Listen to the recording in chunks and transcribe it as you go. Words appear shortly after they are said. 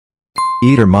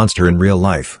Eater monster in real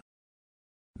life.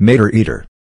 Mater eater.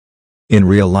 In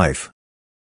real life.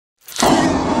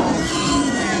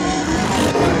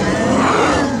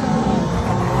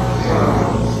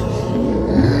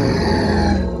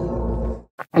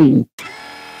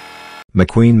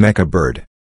 McQueen mecha bird.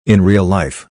 In real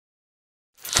life.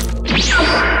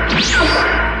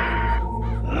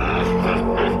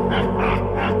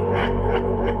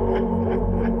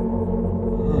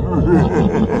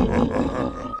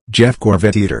 Jeff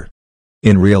Corvette eater.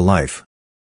 In real life.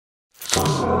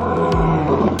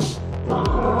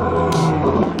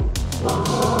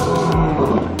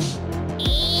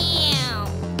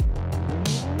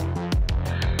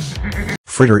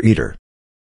 Fritter eater.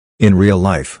 In real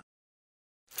life.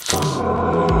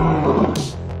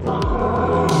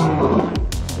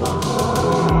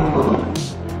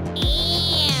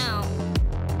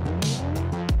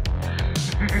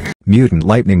 Mutant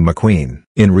Lightning McQueen.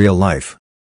 In real life.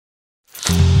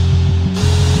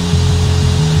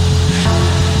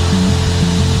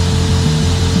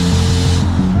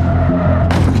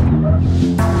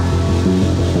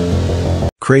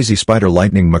 Crazy Spider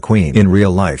Lightning McQueen. In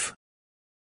real life.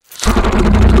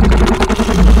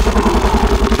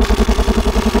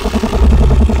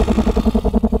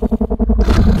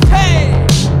 Hey!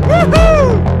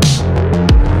 Woohoo!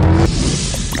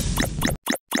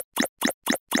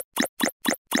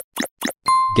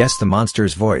 Guess the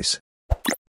monster's voice.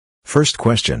 First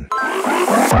question.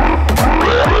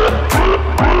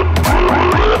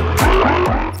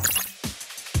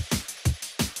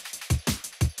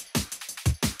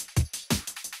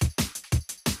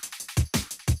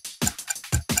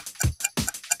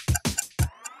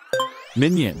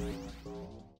 Minion.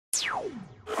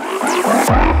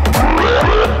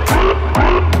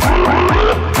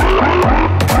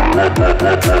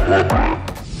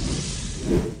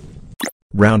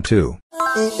 Round 2.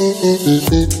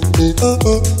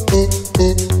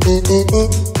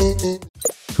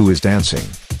 Who is dancing?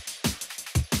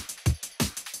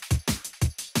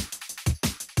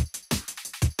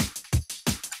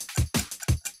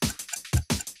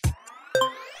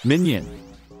 Minion.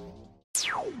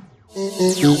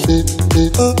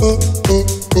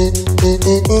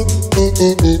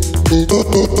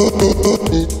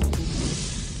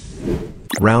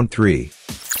 Round 3.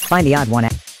 Find the odd one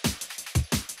out.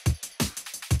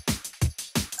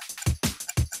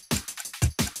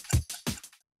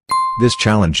 This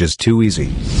challenge is too easy.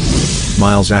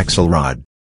 Miles Axelrod.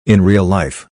 In real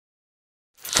life.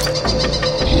 Go,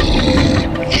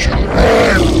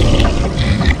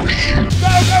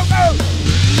 go, go!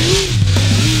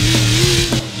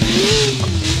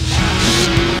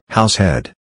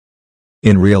 Househead.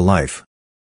 In real life.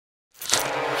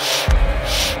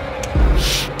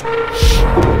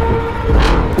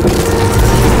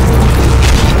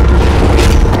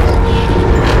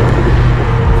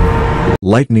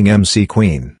 Lightning MC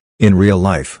Queen. In real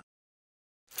life.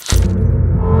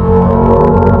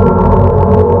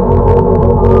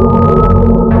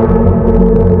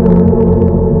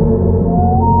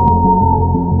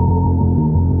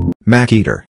 Mac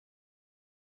Eater.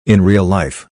 In real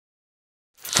life.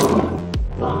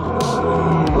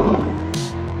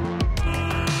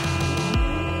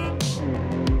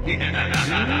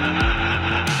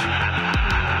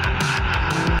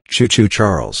 Choo Choo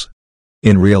Charles.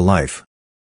 In real life.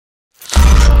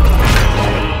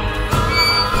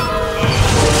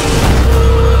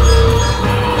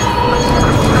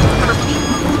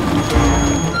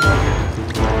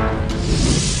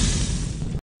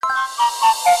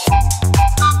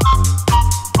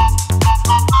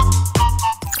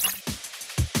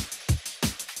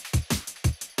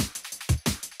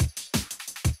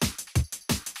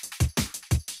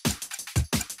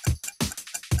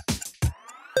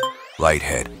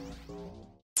 Lighthead.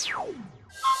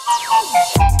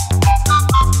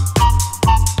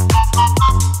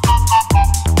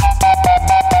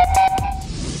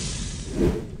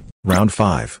 Round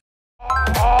 5.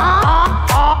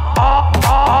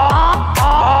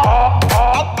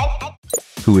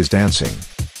 Who is dancing?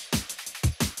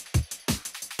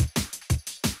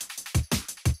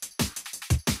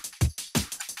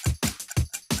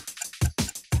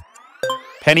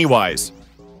 Pennywise.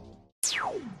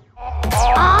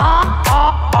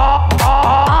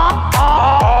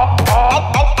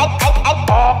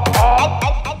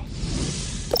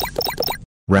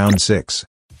 Round 6.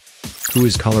 Who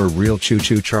is color real Choo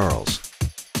Choo Charles?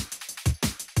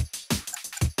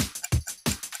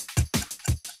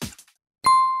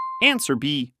 Answer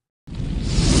B.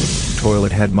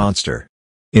 Toilet Head Monster.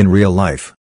 In real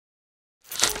life.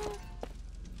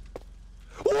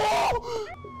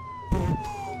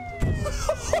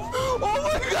 Oh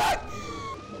my god!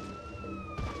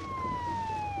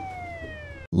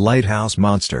 Lighthouse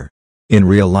monster. In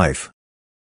real life.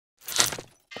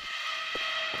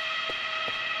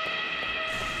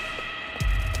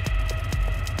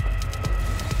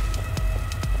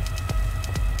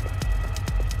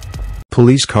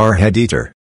 Police car head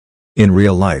eater. In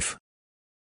real life.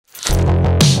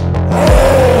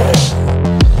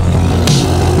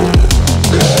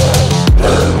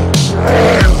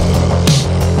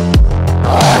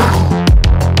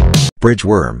 Bridge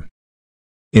worm.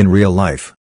 In real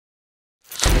life.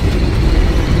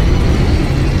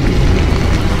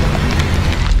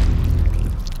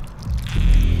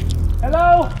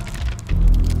 Hello?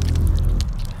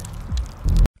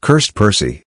 Cursed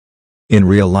Percy. In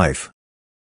real life.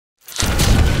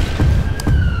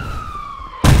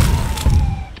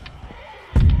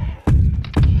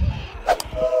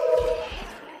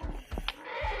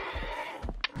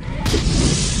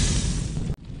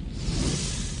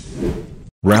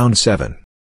 Round 7.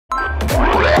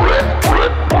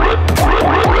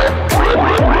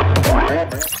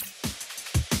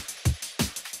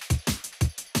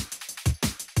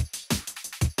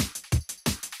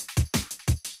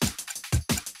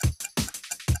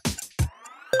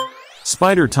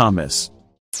 Spider Thomas.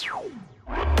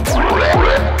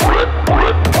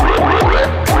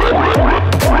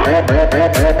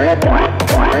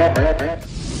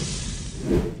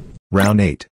 Round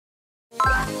 8.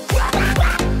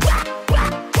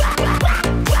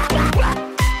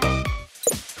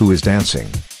 Who is dancing?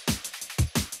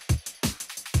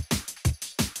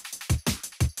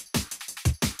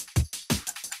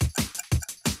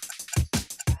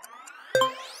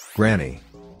 Granny.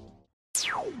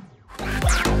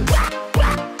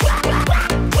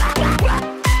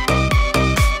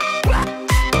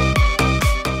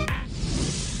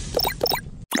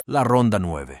 La ronda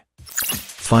 9.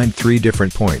 Find 3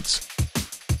 different points.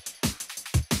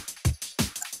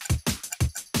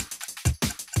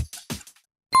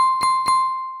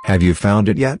 Have you found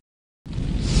it yet?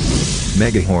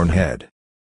 Megahorn head.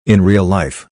 In real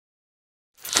life.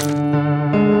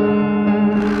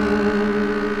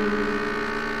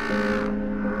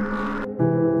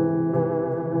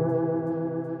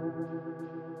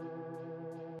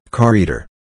 Car eater.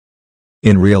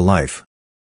 In real life.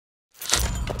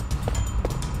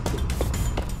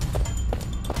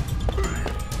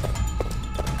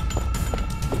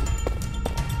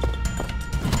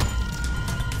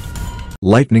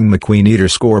 Lightning McQueen eater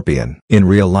scorpion. In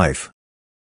real life.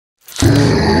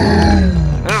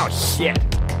 Oh shit!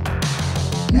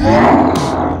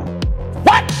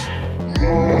 What?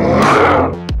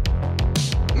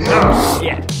 Oh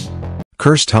shit!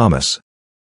 Cursed Thomas.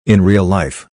 In real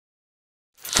life.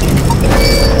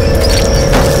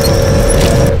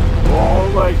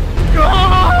 Oh my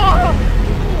god!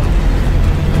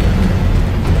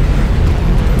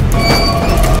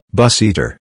 Bus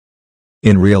eater.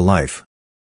 In real life.